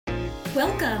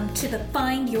Welcome to the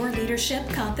Find Your Leadership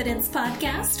Confidence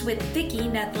podcast with Vicki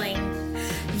Nedling.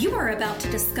 You are about to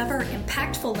discover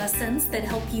impactful lessons that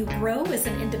help you grow as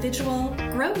an individual,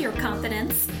 grow your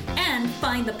confidence, and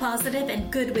find the positive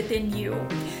and good within you,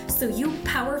 so you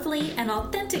powerfully and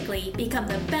authentically become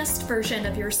the best version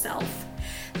of yourself.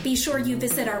 Be sure you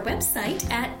visit our website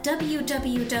at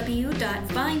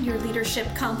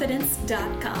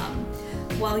www.findyourleadershipconfidence.com.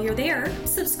 While you're there,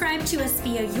 subscribe to us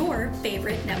via your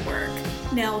favorite network.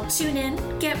 Now tune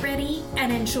in, get ready,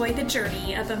 and enjoy the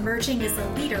journey of emerging as a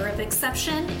leader of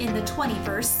exception in the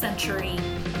 21st century.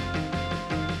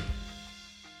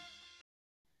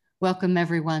 Welcome,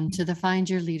 everyone, to the Find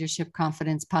Your Leadership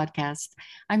Confidence podcast.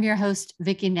 I'm your host,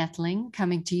 Vicki Nedling,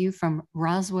 coming to you from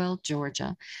Roswell,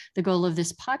 Georgia. The goal of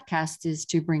this podcast is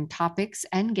to bring topics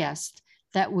and guests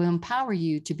that will empower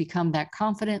you to become that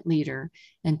confident leader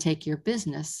and take your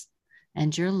business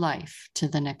and your life to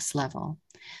the next level.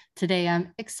 Today,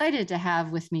 I'm excited to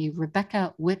have with me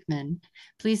Rebecca Whitman.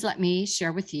 Please let me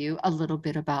share with you a little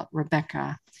bit about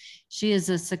Rebecca. She is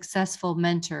a successful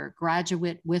mentor,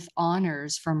 graduate with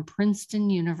honors from Princeton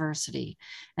University,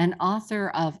 and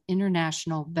author of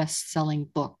international best-selling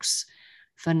books,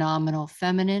 Phenomenal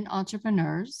Feminine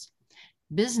Entrepreneurs,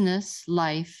 Business,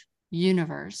 Life,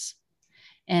 Universe,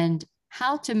 and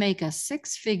How to Make a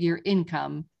Six-Figure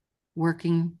Income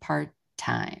Working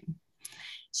Part-Time.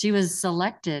 She was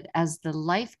selected as the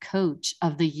Life Coach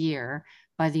of the Year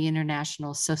by the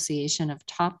International Association of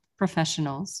Top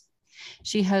Professionals.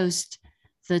 She hosts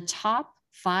the top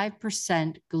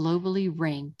 5% globally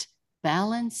ranked,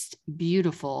 balanced,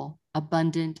 beautiful,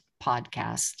 abundant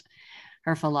podcast.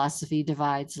 Her philosophy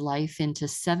divides life into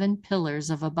 7 pillars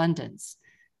of abundance,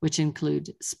 which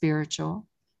include spiritual,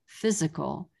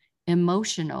 physical,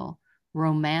 emotional,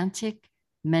 romantic,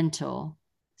 mental,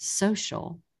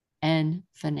 social, and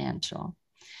financial.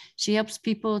 She helps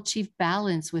people achieve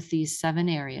balance with these 7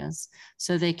 areas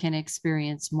so they can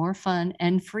experience more fun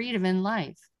and freedom in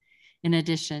life. In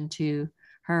addition to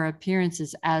her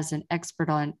appearances as an expert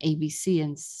on ABC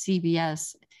and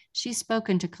CBS, she's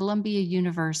spoken to Columbia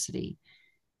University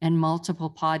and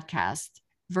multiple podcasts,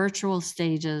 virtual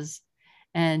stages,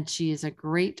 and she is a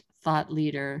great thought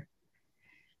leader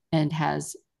and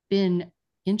has been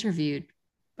interviewed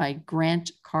by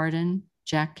Grant Cardone,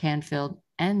 Jack Canfield,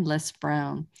 and Les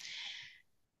Brown.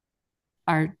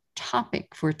 Our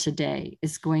topic for today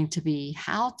is going to be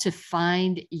how to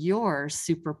find your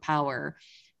superpower.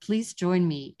 Please join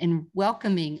me in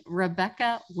welcoming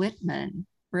Rebecca Whitman.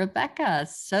 Rebecca,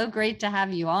 so great to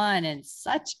have you on, and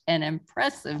such an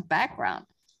impressive background.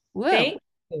 Whoa. Thank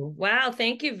you. Wow.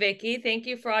 Thank you, Vicki. Thank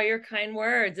you for all your kind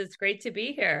words. It's great to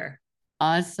be here.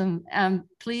 Awesome.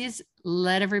 Please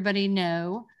let everybody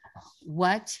know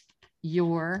where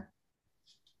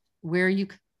you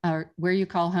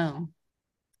call home.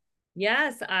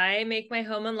 Yes, I make my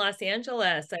home in Los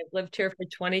Angeles. I've lived here for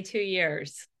 22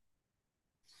 years.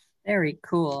 Very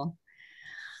cool.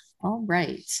 All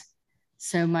right.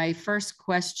 So my first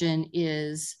question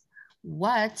is,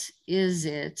 what is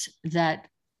it that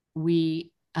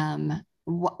we,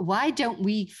 why don't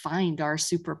we find our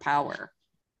superpower?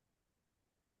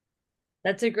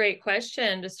 That's a great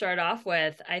question to start off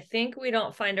with. I think we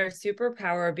don't find our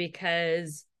superpower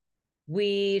because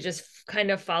we just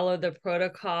kind of follow the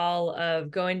protocol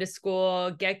of going to school,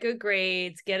 get good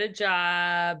grades, get a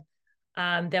job.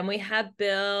 Then we have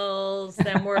bills.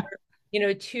 Then we're,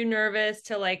 too nervous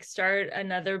to start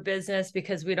another business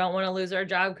because we don't want to lose our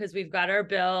job because we've got our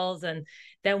bills. And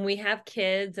then we have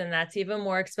kids, and that's even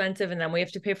more expensive. And then we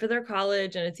have to pay for their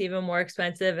college, and it's even more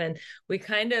expensive. And we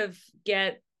kind of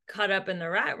get caught up in the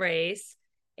rat race.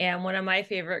 And one of my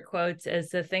favorite quotes is,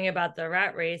 the thing about the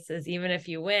rat race is even if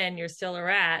you win, you're still a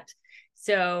rat.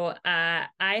 So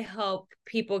I help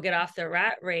people get off the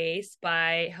rat race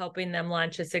by helping them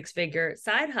launch a 6-figure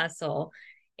side hustle.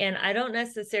 And I don't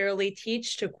necessarily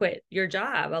teach to quit your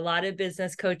job. A lot of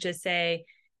business coaches say,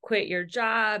 quit your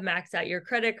job, max out your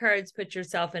credit cards, put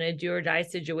yourself in a do or die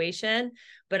situation.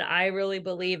 But I really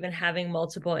believe in having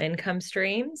multiple income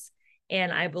streams.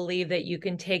 And I believe that you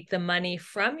can take the money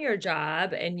from your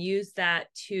job and use that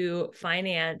to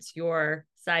finance your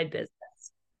side business.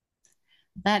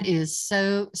 That is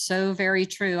so very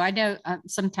true. I know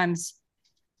sometimes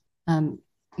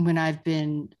when I've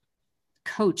been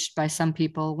coached by some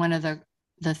people, one of the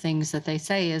things that they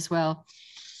say is, well,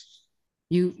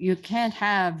 you can't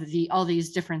have all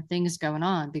these different things going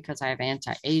on, because I have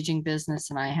anti-aging business,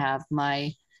 and I have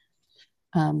my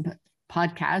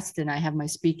podcast, and I have my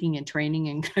speaking and training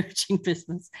and coaching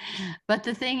business. But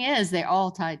the thing is, they're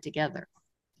all tied together.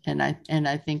 And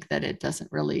I think that it doesn't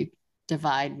really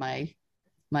divide my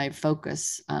my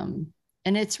focus.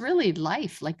 And it's really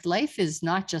life. Like life is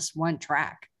not just one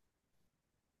track.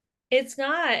 It's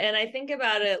not. And I think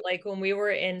about it like when we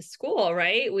were in school,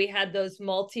 right? We had those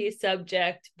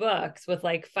multi-subject books with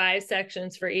like 5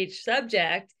 sections for each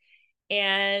subject.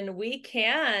 And we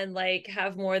can like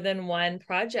have more than one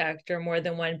project or more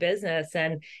than one business.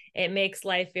 And it makes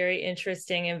life very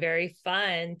interesting and very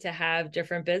fun to have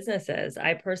different businesses.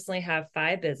 I personally have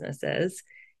 5 businesses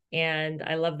and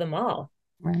I love them all.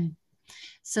 Right.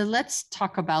 So let's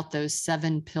talk about those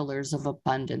 7 pillars of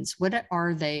abundance. What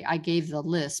are they? I gave the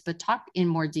list, but talk in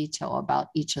more detail about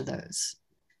each of those.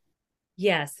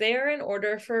 Yes, they are in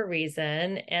order for a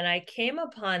reason. And I came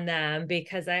upon them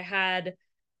because I had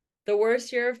the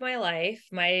worst year of my life.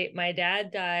 My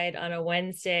dad died on a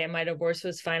Wednesday and my divorce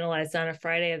was finalized on a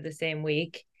Friday of the same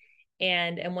week.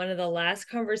 And in one of the last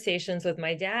conversations with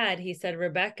my dad, he said,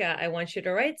 "Rebecca, I want you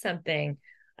to write something.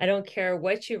 I don't care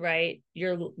what you write.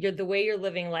 You're the way you're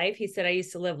living life." He said, "I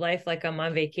used to live life like I'm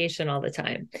on vacation all the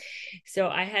time." So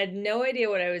I had no idea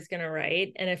what I was going to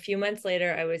write. And a few months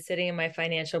later, I was sitting in my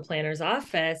financial planner's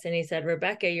office and he said,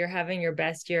 "Rebecca, you're having your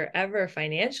best year ever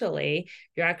financially.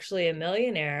 You're actually a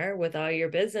millionaire with all your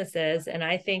businesses. And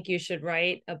I think you should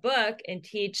write a book and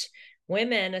teach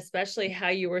women, especially how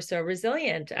you were so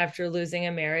resilient after losing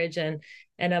a marriage and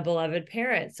a beloved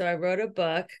parent." So I wrote a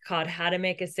book called How to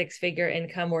Make a 6-Figure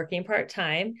Income Working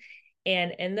Part-Time.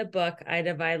 And in the book, I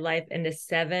divide life into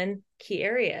 7 key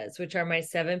areas, which are my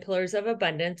 7 pillars of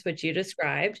abundance, which you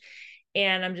described.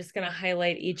 And I'm just going to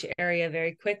highlight each area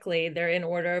very quickly. They're in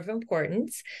order of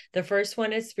importance. The first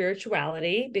one is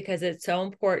spirituality, because it's so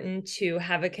important to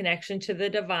have a connection to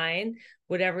the divine,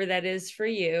 whatever that is for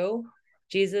you.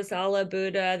 Jesus, Allah,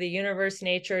 Buddha, the universe,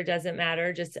 nature, doesn't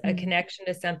matter, just a connection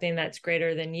to something that's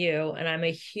greater than you. And I'm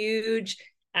a huge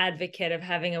advocate of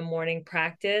having a morning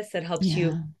practice that helps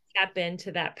you tap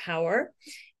into that power.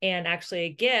 And actually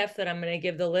a gift that I'm going to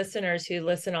give the listeners who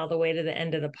listen all the way to the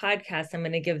end of the podcast, I'm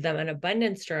going to give them an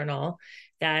abundance journal.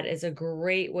 That is a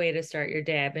great way to start your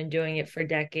day. I've been doing it for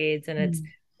decades and it's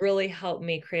really helped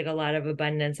me create a lot of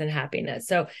abundance and happiness.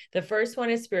 So the first one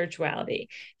is spirituality.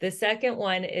 The second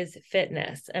one is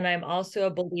fitness. And I'm also a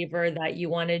believer that you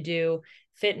want to do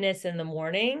fitness in the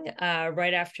morning,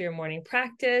 right after your morning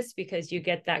practice, because you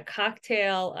get that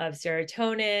cocktail of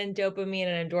serotonin, dopamine,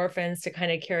 and endorphins to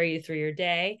kind of carry you through your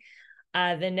day.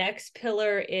 The next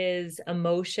pillar is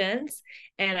emotions.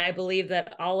 And I believe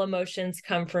that all emotions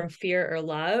come from fear or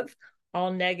love.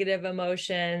 All negative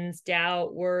emotions,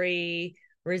 doubt, worry,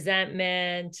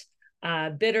 resentment,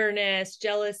 bitterness,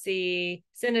 jealousy,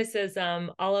 cynicism,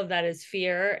 all of that is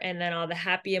fear. And then all the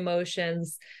happy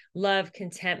emotions, love,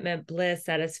 contentment, bliss,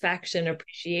 satisfaction,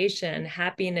 appreciation,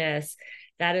 happiness,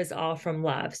 that is all from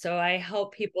love. So I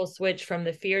help people switch from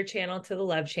the fear channel to the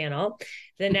love channel.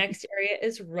 The next area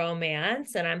is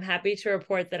romance. And I'm happy to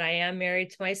report that I am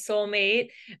married to my soulmate.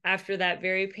 After that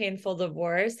very painful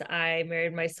divorce, I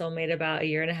married my soulmate about 1.5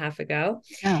 years ago.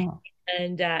 Oh.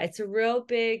 And it's a real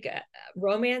big,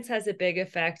 romance has a big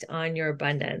effect on your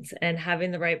abundance, and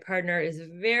having the right partner is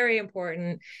very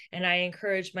important. And I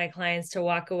encourage my clients to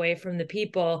walk away from the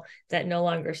people that no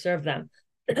longer serve them.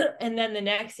 And then the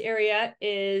next area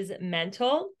is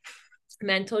mental.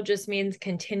 Mental just means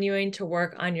continuing to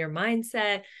work on your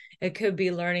mindset. It could be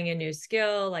learning a new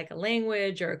skill like a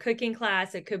language or a cooking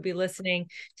class. It could be listening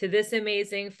to this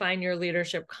amazing Find Your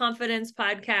Leadership Confidence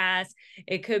podcast.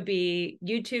 It could be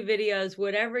YouTube videos,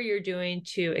 whatever you're doing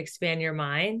to expand your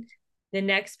mind. The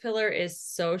next pillar is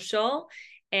social.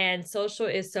 And social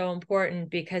is so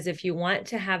important because if you want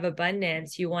to have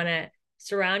abundance, you want to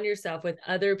surround yourself with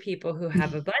other people who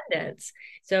have abundance.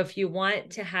 So if you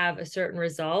want to have a certain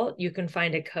result, you can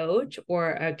find a coach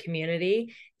or a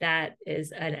community that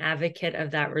is an advocate of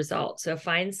that result. So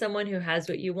find someone who has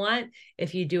what you want.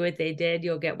 If you do what they did,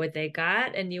 you'll get what they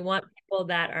got. And you want people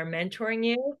that are mentoring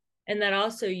you, and that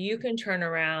also you can turn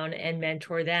around and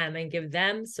mentor them and give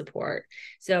them support.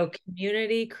 So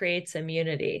community creates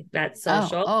immunity. That's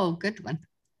social. Oh, good one.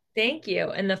 Thank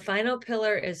you. And the final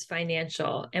pillar is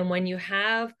financial. And when you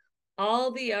have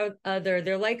all the other,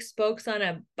 they're like spokes on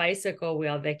a bicycle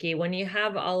wheel, Vicki. When you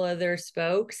have all other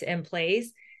spokes in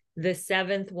place, the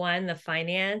 7th one, the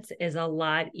finance, is a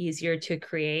lot easier to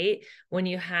create. When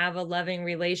you have a loving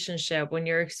relationship, when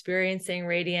you're experiencing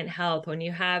radiant health, when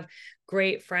you have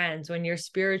great friends, when you're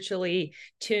spiritually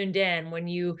tuned in, when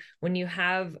you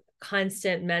have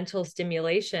constant mental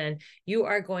stimulation, you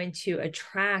are going to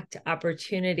attract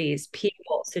opportunities,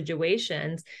 people,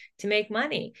 situations to make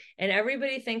money. And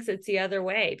everybody thinks it's the other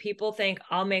way. People think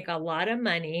I'll make a lot of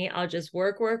money. I'll just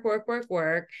work.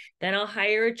 Then I'll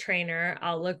hire a trainer.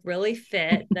 I'll look really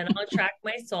fit. Then I'll attract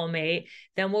my soulmate.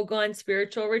 Then we'll go on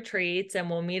spiritual retreats and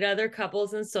we'll meet other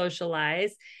couples and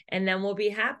socialize. And then we'll be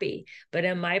happy. But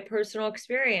in my personal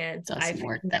experience, It doesn't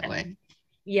work that way.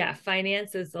 Yeah,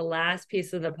 finance is the last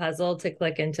piece of the puzzle to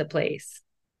click into place.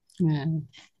 Yeah.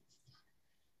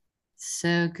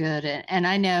 So good. And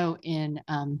I know in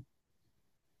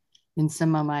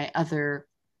some of my other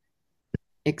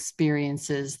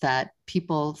experiences that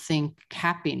people think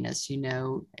happiness,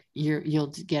 you'll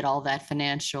get all that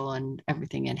financial and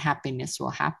everything, and happiness will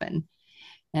happen.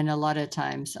 And a lot of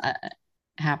times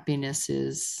happiness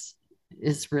is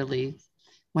really,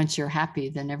 once you're happy,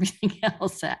 then everything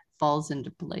else that falls into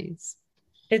place.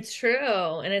 It's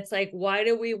true. And it's like, why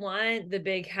do we want the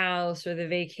big house or the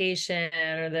vacation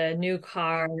or the new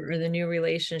car or the new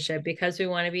relationship? Because we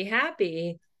want to be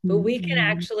happy, but we can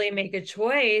actually make a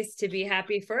choice to be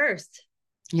happy first.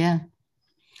 Yeah.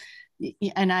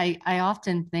 And I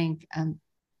often think, I'm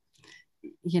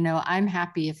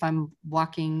happy if I'm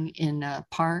walking in a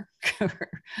park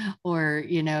or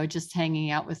just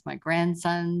hanging out with my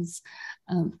grandsons,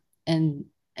 and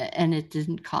it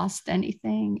didn't cost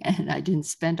anything, and I didn't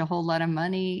spend a whole lot of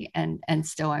money, and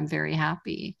still I'm very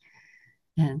happy.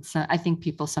 And so I think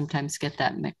people sometimes get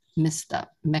that mixed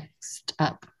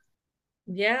up.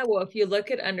 Yeah, well, if you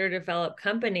look at underdeveloped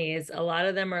companies, a lot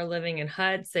of them are living in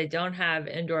huts. They don't have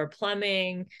indoor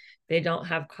plumbing. They don't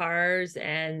have cars.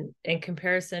 And in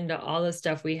comparison to all the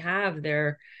stuff we have,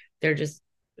 they're just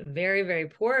very, very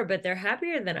poor, but they're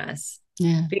happier than us.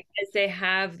 Yeah. Because they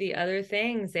have the other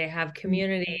things. They have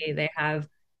community. They have,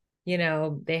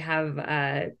 they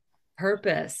have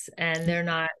purpose, and they're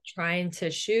not trying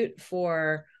to shoot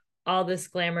for all this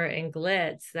glamour and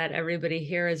glitz that everybody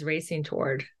here is racing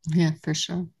toward. Yeah, for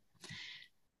sure.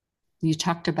 You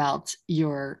talked about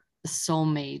your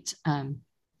soulmate.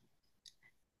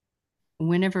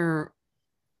 Whenever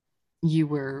you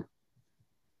were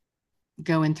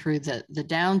going through the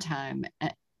downtime,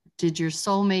 did your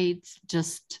soulmate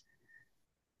just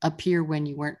appear when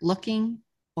you weren't looking?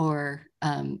 Or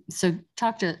so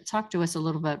talk to us a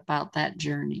little bit about that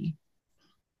journey.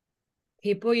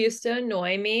 People used to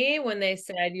annoy me when they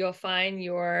said, you'll find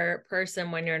your person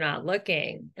when you're not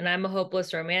looking. And I'm a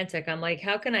hopeless romantic. I'm like,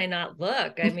 how can I not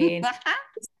look? I mean,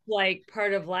 it's like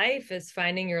part of life is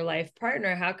finding your life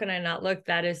partner. How can I not look?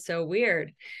 That is so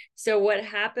weird. So what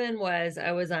happened was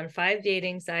I was on 5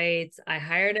 dating sites. I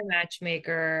hired a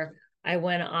matchmaker. I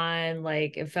went on,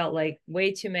 like, it felt like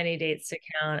way too many dates to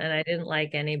count, and I didn't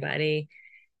like anybody.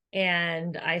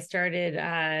 And I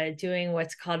started doing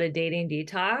what's called a dating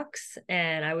detox.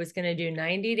 And I was going to do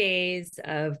 90 days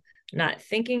of not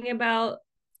thinking about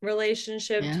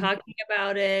relationship, talking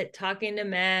about it, talking to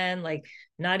men, like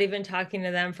not even talking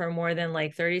to them for more than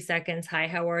like 30 seconds. Hi,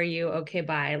 how are you? Okay,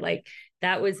 bye. Like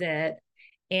that was it.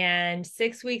 And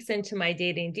 6 weeks into my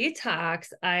dating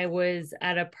detox, I was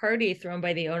at a party thrown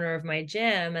by the owner of my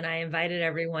gym, and I invited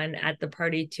everyone at the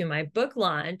party to my book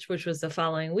launch, which was the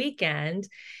following weekend.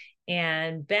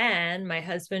 And Ben, my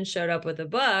husband, showed up with a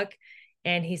book,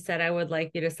 and he said, I would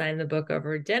like you to sign the book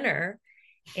over dinner.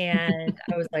 And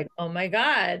I was like, oh my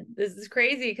God, this is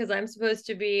crazy, because I'm supposed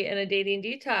to be in a dating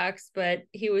detox, but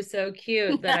he was so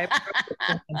cute that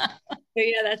I So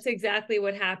yeah, that's exactly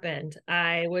what happened.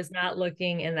 I was not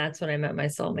looking, and that's when I met my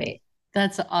soulmate.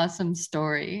 That's an awesome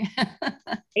story.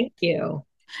 Thank you.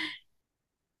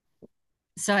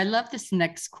 So I love this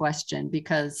next question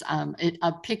because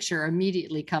a picture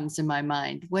immediately comes in my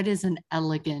mind. What is an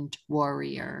elegant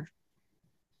warrior?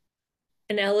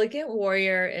 An elegant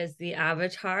warrior is the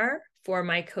avatar for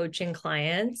my coaching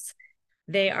clients.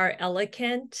 They are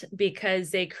elegant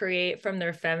because they create from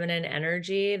their feminine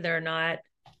energy. They're not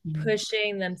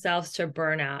pushing themselves to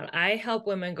burnout. I help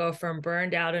women go from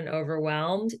burned out and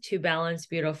overwhelmed to balanced,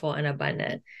 beautiful, and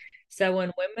abundant. So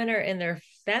when women are in their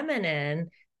feminine,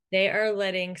 they are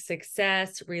letting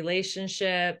success,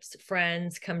 relationships,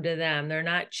 friends come to them. They're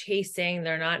not chasing,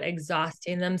 they're not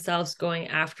exhausting themselves going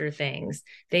after things.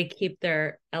 They keep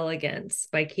their elegance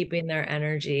by keeping their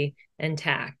energy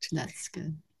intact. That's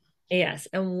good. Yes.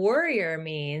 And warrior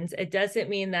means, it doesn't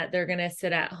mean that they're going to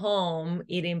sit at home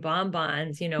eating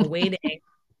bonbons, waiting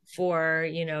for,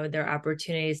 their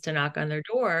opportunities to knock on their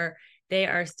door. They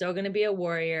are still going to be a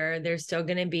warrior. They're still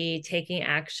going to be taking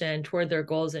action toward their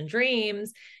goals and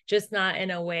dreams, just not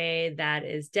in a way that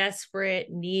is desperate,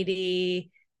 needy,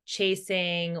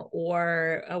 chasing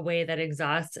or a way that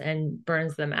exhausts and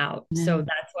burns them out. So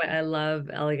that's why I love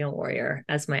Elegant Warrior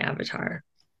as my avatar.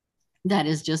 That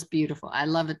is just beautiful. I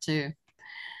love it too.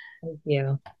 Thank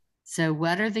you. So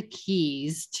what are the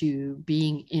keys to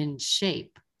being in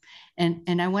shape?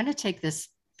 And I want to take this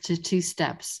to two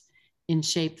steps: in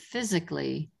shape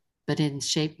physically, but in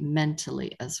shape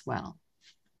mentally as well.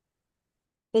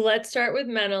 Well, let's start with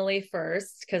mentally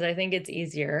first, because I think it's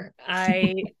easier.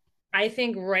 I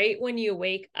think right when you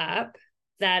wake up,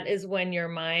 that is when your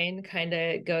mind kind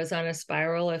of goes on a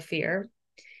spiral of fear.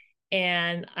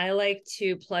 And I like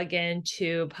to plug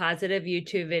into positive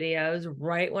YouTube videos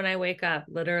right when I wake up.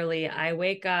 Literally, I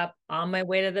wake up on my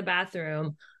way to the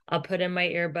bathroom. I'll put in my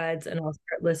earbuds and I'll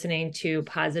start listening to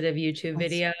positive YouTube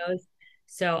videos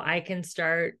so I can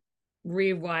start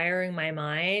rewiring my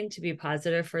mind to be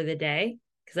positive for the day.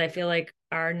 Because I feel like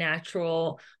our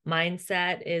natural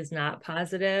mindset is not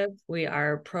positive. We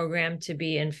are programmed to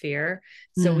be in fear.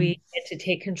 So we get to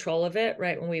take control of it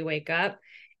right when we wake up.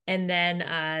 And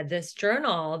then this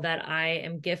journal that I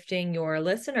am gifting your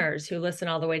listeners who listen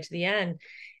all the way to the end,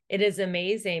 it is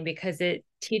amazing because it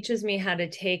teaches me how to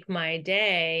take my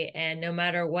day and no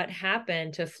matter what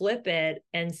happened, to flip it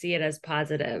and see it as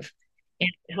positive.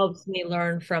 And it helps me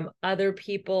learn from other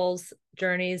people's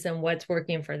journeys and what's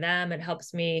working for them. It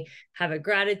helps me have a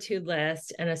gratitude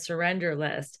list and a surrender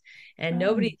list. And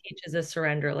nobody teaches a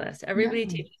surrender list. Everybody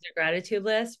teaches a gratitude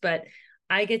list, but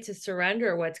I get to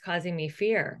surrender what's causing me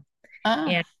fear. And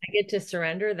I get to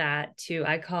surrender that to,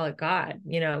 I call it God,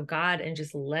 God, and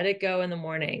just let it go in the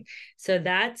morning. So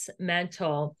that's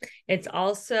mental. It's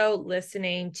also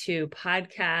listening to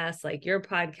podcasts like your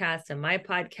podcast and my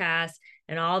podcast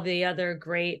and all the other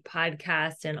great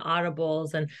podcasts and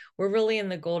audibles. And we're really in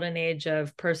the golden age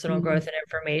of personal growth and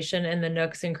information in the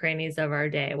nooks and crannies of our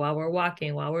day, while we're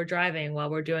walking, while we're driving, while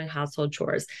we're doing household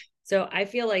chores. So I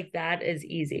feel like that is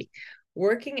easy.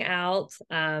 Working out,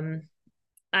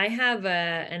 I have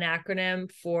an acronym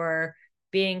for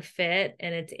being fit,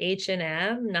 and it's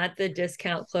H&M, not the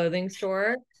discount clothing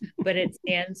store, but it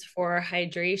stands for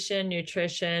hydration,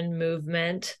 nutrition,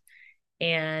 movement,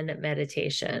 and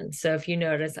meditation. So if you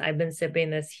notice, I've been sipping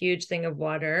this huge thing of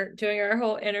water during our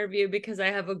whole interview because I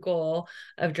have a goal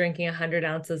of drinking 100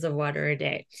 ounces of water a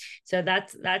day. So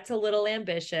that's a little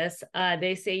ambitious.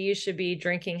 They say you should be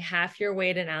drinking half your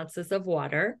weight in ounces of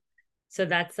water. So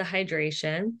that's the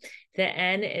hydration. The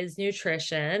N is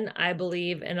nutrition. I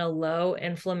believe in a low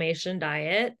inflammation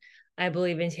diet. I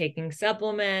believe in taking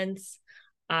supplements.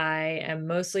 I am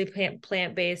mostly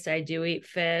plant-based. I do eat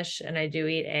fish and I do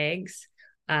eat eggs.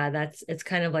 It's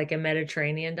kind of like a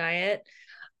Mediterranean diet.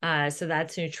 So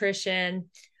that's nutrition.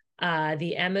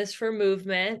 The M is for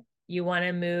movement. You want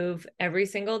to move every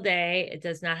single day. It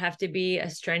does not have to be a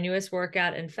strenuous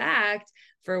workout. In fact,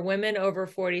 for women over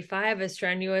 45, a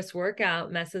strenuous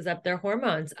workout messes up their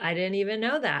hormones. I didn't even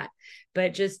know that.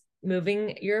 But just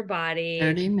moving your body.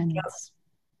 30 minutes.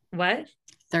 What?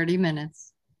 30 minutes.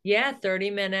 Yeah,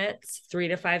 30 minutes, 3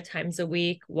 to 5 times a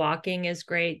week. Walking is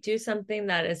great. Do something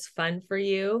that is fun for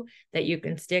you that you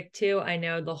can stick to. I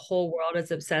know the whole world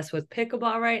is obsessed with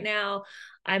pickleball right now.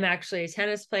 I'm actually a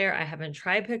tennis player. I haven't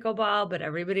tried pickleball, but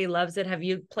everybody loves it. Have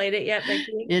you played it yet,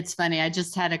 Becky? It's funny. I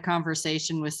just had a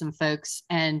conversation with some folks,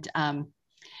 and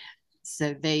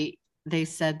so they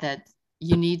said that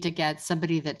you need to get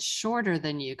somebody that's shorter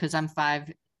than you, because I'm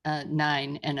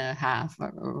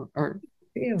 5'9.5" or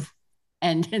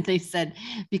and they said,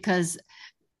 because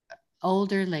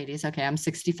older ladies, okay, I'm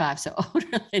 65, so older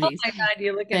ladies. Oh my God,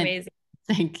 you look amazing.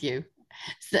 Thank you.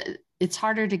 So it's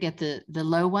harder to get the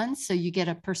low ones. So you get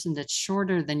a person that's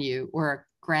shorter than you or a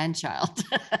grandchild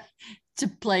to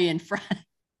play in front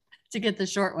to get the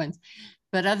short ones.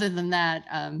 But other than that,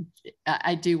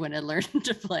 I do want to learn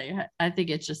to play. I think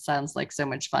it just sounds like so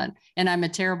much fun. And I'm a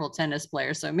terrible tennis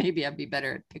player, so maybe I'd be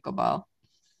better at pickleball.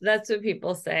 That's what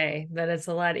people say, that it's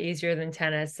a lot easier than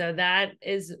tennis. So that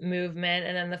is movement.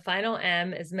 And then the final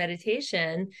M is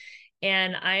meditation.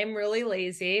 And I'm really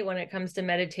lazy when it comes to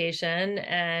meditation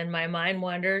and my mind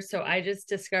wanders. So I just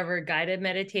discovered guided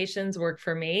meditations work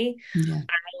for me. Yeah.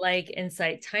 I like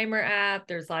Insight Timer app.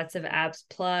 There's lots of apps,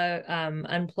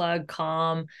 Unplug,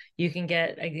 Calm. You can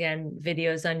get, again,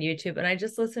 videos on YouTube. And I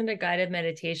just listen to guided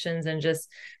meditations and just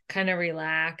kind of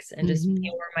relax and just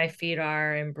feel where my feet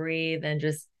are and breathe and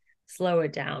just slow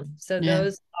it down. So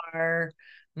those are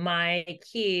my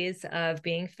keys of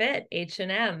being fit,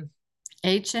 H&M.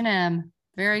 H&M.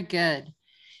 Very good.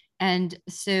 And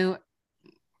so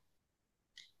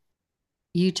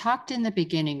You talked in the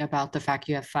beginning about the fact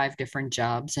you have 5 different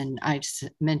jobs, and I just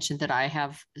mentioned that I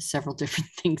have several different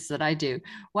things that I do.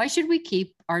 Why should we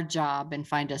keep our job and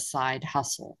find a side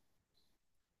hustle?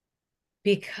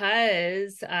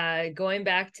 Because going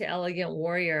back to Elegant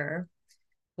Warrior,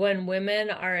 when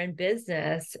women are in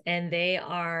business and they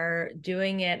are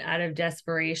doing it out of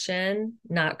desperation,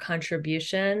 not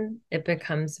contribution, it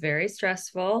becomes very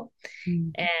stressful.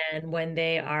 Mm-hmm. And when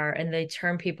they are, and they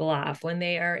turn people off, when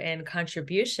they are in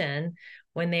contribution,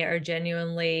 when they are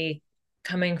genuinely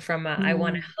coming from a, I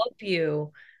want to help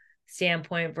you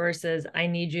standpoint versus I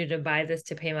need you to buy this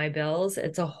to pay my bills,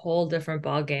 it's a whole different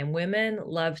ballgame. Women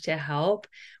love to help.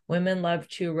 Women love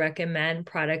to recommend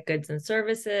product, goods, and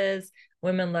services.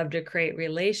 Women love to create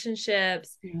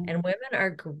relationships. Yeah. And women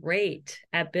are great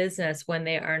at business when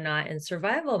they are not in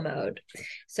survival mode.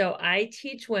 So I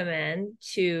teach women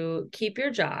to keep your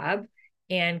job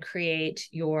and create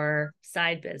your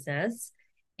side business.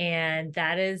 And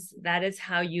that is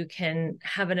how you can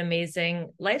have an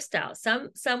amazing lifestyle.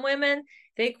 Some women,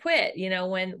 they quit,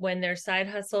 when their side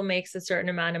hustle makes a certain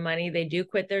amount of money, they do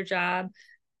quit their job.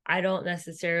 I don't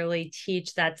necessarily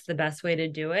teach that's the best way to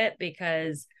do it,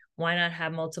 because why not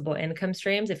have multiple income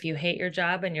streams? If you hate your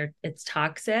job and it's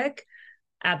toxic,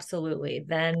 absolutely,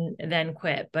 then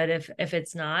quit. But if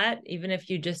it's not, even if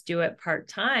you just do it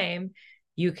part-time,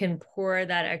 you can pour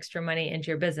that extra money into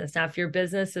your business. Now, if your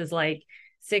business is like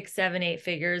 6, 7, 8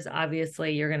 figures,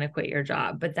 obviously you're going to quit your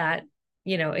job, but that,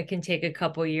 it can take a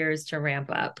couple years to ramp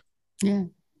up. Yeah,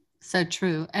 so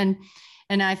true. And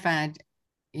I find,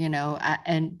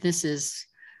 and this is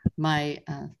my,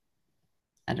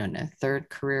 I don't know, third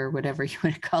career, whatever you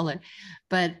want to call it.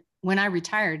 But when I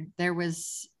retired,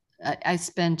 I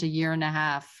spent a year and a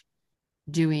half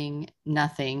doing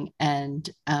nothing, and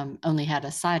only had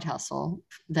a side hustle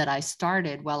that I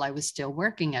started while I was still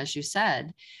working, as you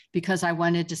said, because I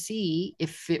wanted to see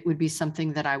if it would be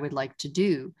something that I would like to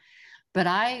do. But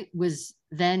I was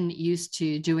then used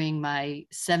to doing my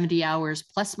 70 hours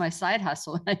plus my side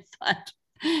hustle. And I thought,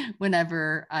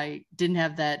 whenever I didn't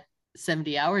have that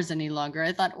 70 hours any longer,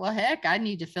 I thought, well, heck, I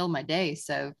need to fill my day.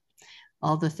 So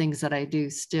all the things that I do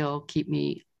still keep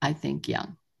me, I think,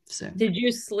 young. So did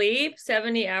you sleep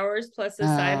 70 hours plus a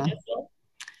side hustle?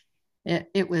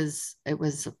 It was a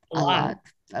lot.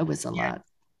 It was a lot.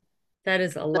 That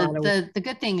is a lot of the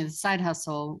good thing is side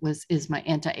hustle is my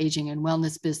anti-aging and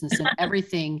wellness business, and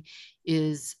everything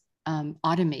is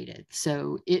automated.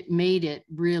 So it made it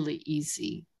really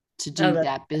easy to do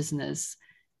that business.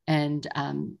 And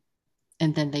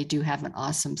then they do have an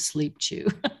awesome sleep chew.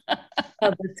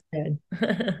 Oh, that's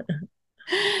good.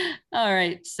 All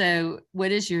right. So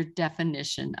what is your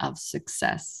definition of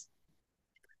success?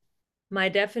 My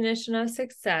definition of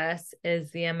success is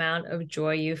the amount of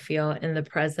joy you feel in the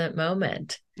present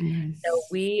moment. Yes. So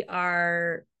we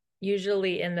are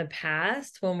usually in the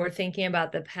past. When we're thinking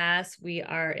about the past, we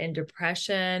are in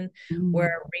depression.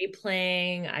 We're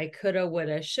replaying I coulda,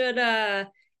 woulda, shoulda,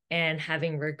 and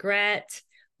having regret.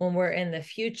 When we're in the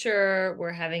future,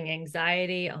 we're having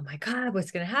anxiety. Oh my God, what's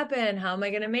going to happen? How am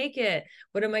I going to make it?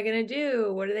 What am I going to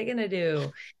do? What are they going to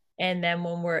do? And then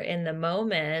when we're in the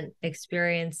moment,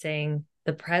 experiencing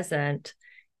the present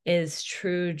is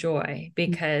true joy,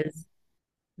 because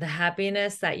the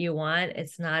happiness that you want,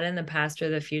 it's not in the past or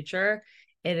the future.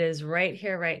 It is right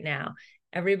here, right now.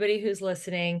 Everybody who's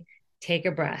listening, take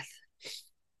a breath.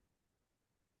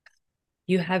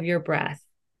 You have your breath.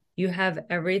 You have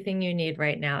everything you need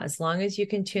right now. As long as you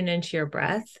can tune into your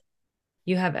breath,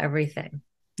 you have everything.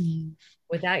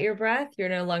 Without your breath, you're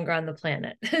no longer on the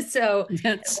planet. So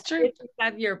that's true. If you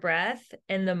have your breath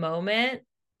in the moment,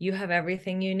 you have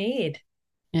everything you need.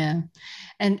 Yeah.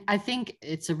 And I think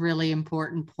it's a really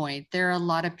important point. There are a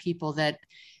lot of people that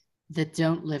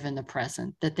don't live in the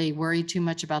present, that they worry too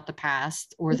much about the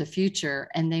past or the future,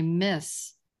 and they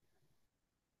miss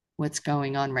what's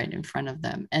going on right in front of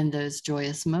them. And those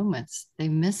joyous moments, they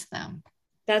miss them.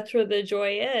 That's where the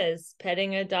joy is.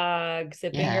 Petting a dog,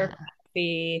 sipping your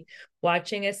coffee,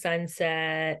 watching a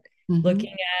sunset,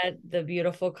 looking at the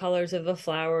beautiful colors of the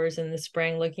flowers in the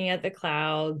spring, looking at the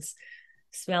clouds,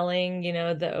 smelling,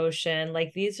 the ocean.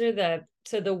 Like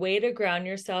so the way to ground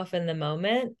yourself in the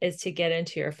moment is to get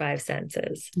into your 5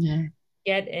 senses. Yeah.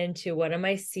 Get into, what am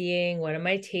I seeing? What am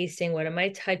I tasting? What am I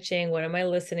touching? What am I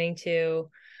listening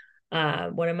to?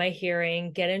 What am I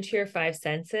hearing? Get into your 5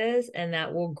 senses, and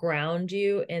that will ground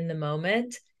you in the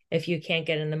moment if you can't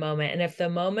get in the moment. And if the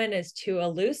moment is too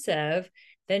elusive,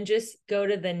 then just go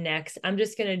to the next. I'm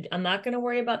not going to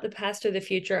worry about the past or the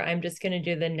future. I'm just going to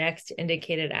do the next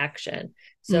indicated action.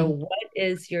 So what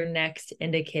is your next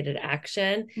indicated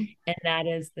action? And that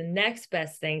is the next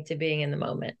best thing to being in the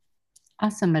moment.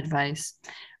 Awesome advice.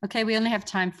 Okay, we only have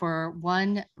time for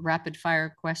one rapid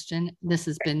fire question. This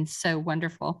has been so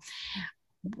wonderful.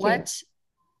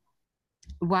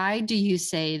 Why do you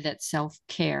say that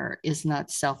self-care is not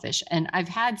selfish? And I've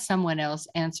had someone else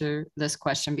answer this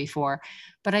question before,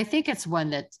 but I think it's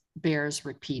one that bears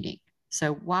repeating.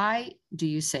 So why do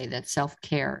you say that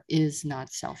self-care is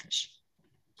not selfish?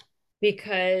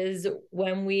 Because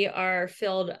when we are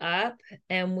filled up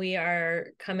and we are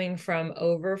coming from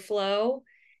overflow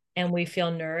and we feel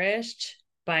nourished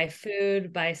by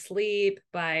food, by sleep,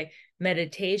 by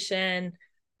meditation,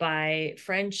 by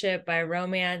friendship, by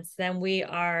romance, then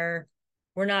we're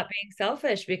not being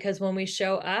selfish, because when we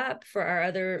show up for our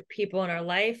other people in our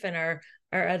life and our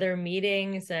other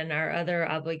meetings and our other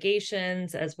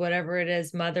obligations as whatever it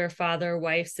is, mother, father,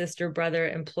 wife, sister, brother,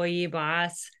 employee,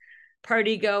 boss,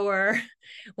 party goer,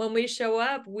 when we show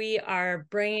up, we are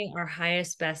bringing our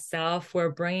highest, best self. We're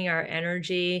bringing our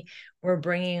energy. We're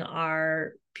bringing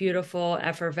our beautiful,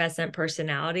 effervescent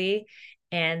personality.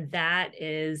 And that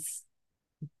is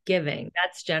giving.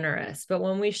 That's generous. But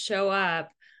when we show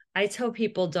up, I tell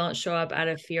people, don't show up out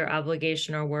of fear,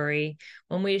 obligation, or worry.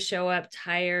 When we show up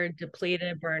tired,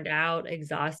 depleted, burned out,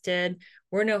 exhausted,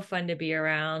 we're no fun to be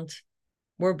around.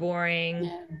 We're boring.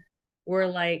 Yeah. We're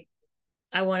like,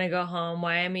 I want to go home.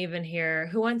 Why I'm even here?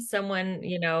 Who wants someone,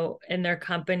 in their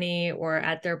company or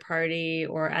at their party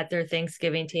or at their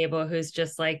Thanksgiving table who's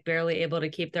just like barely able to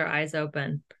keep their eyes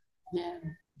open? Yeah.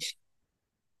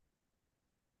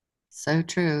 So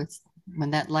true. It's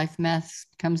when that life mess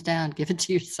comes down, give it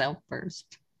to yourself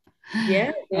first.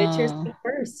 Yeah, do it to yourself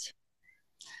first.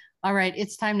 All right,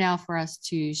 it's time now for us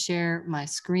to share my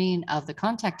screen of the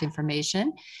contact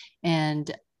information. And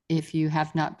if you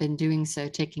have not been doing so,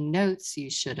 taking notes, you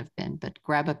should have been, but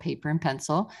grab a paper and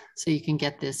pencil so you can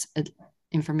get this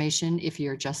information if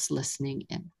you're just listening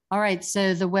in. All right,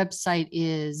 so the website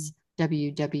is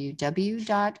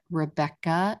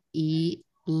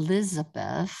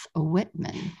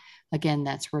www.RebeccaElizabeth.Whitman. Again,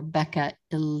 that's Rebecca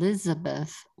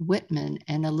Elizabeth Whitman,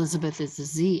 and Elizabeth is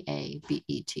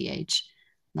Zabeth,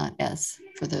 not S,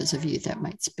 for those of you that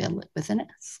might spell it with an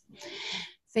S.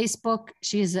 Facebook,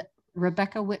 she is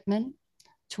Rebecca Whitman.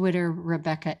 Twitter,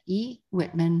 Rebecca E.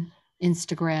 Whitman.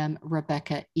 Instagram,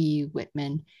 Rebecca E.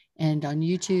 Whitman. And on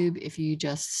YouTube, if you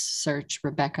just search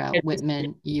Rebecca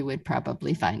Whitman, you would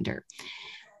probably find her.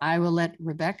 I will let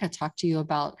Rebecca talk to you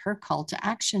about her call to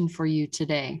action for you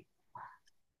today.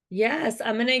 Yes,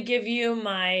 I'm going to give you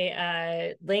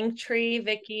my link tree,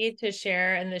 Vicki, to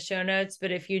share in the show notes.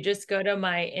 But if you just go to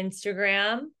my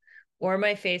Instagram or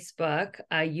my Facebook,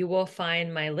 you will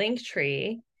find my link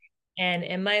tree. And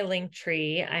in my link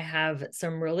tree, I have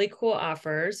some really cool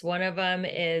offers. One of them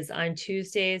is on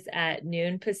Tuesdays at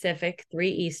noon Pacific, 3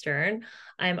 Eastern.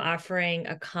 I'm offering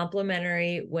a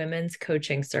complimentary women's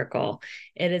coaching circle.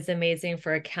 It is amazing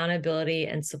for accountability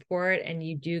and support, and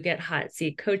you do get hot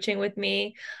seat coaching with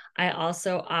me. I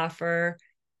also offer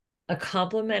a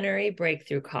complimentary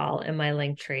breakthrough call in my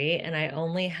link tree, and I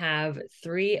only have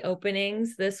 3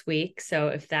 openings this week. So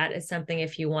if that is something,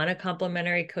 if you want a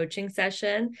complimentary coaching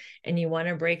session and you want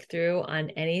to break through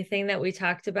on anything that we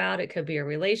talked about, it could be a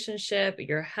relationship,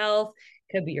 your health,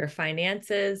 could be your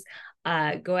finances,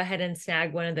 go ahead and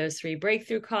snag one of those 3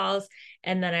 breakthrough calls.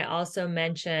 And then I also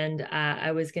mentioned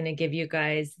I was going to give you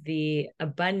guys the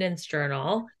abundance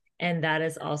journal, and that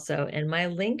is also in my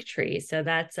link tree. So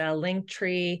that's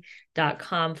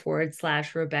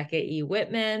linktree.com/Rebecca E.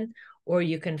 Whitman, or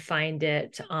you can find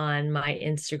it on my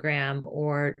Instagram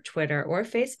or Twitter or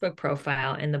Facebook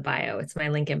profile in the bio. It's my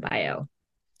link in bio.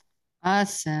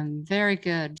 Awesome. Very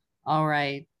good. All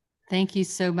right. Thank you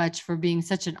so much for being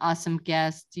such an awesome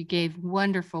guest. You gave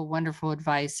wonderful, wonderful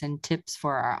advice and tips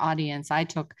for our audience. I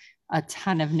took a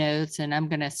ton of notes, and I'm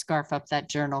going to scarf up that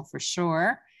journal for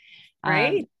sure.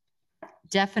 Great.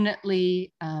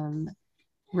 Definitely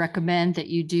recommend that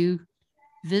you do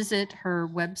visit her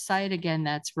website. Again,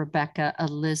 that's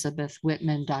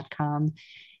RebeccaElizabethWhitman.com,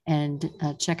 and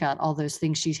check out all those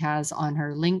things she has on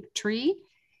her link tree.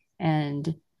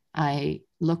 And I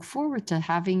look forward to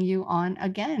having you on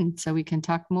again so we can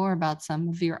talk more about some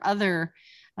of your other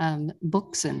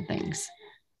books and things.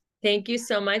 Thank you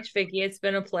so much, Vicki. It's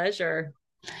been a pleasure.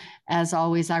 As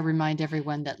always, I remind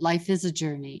everyone that life is a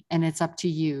journey, and it's up to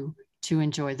you to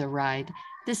enjoy the ride.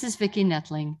 This is Vicki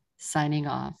Nettling signing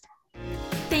off.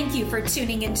 Thank Thank you for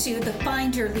tuning into the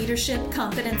Find Your Leadership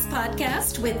Confidence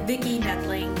podcast with Vicki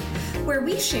Nedling, where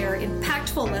we share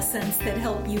impactful lessons that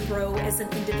help you grow as an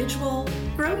individual,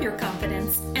 grow your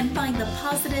confidence, and find the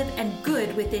positive and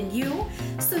good within you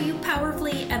so you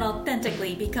powerfully and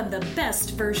authentically become the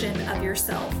best version of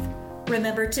yourself.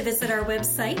 Remember to visit our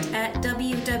website at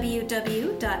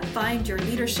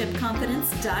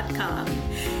www.findyourleadershipconfidence.com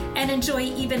and enjoy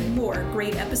even more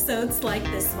great episodes like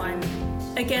this one.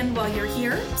 Again, while you're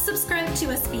here, subscribe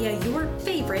to us via your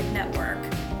favorite network.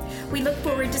 We look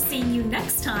forward to seeing you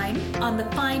next time on the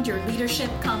Find Your Leadership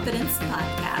Confidence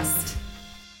podcast.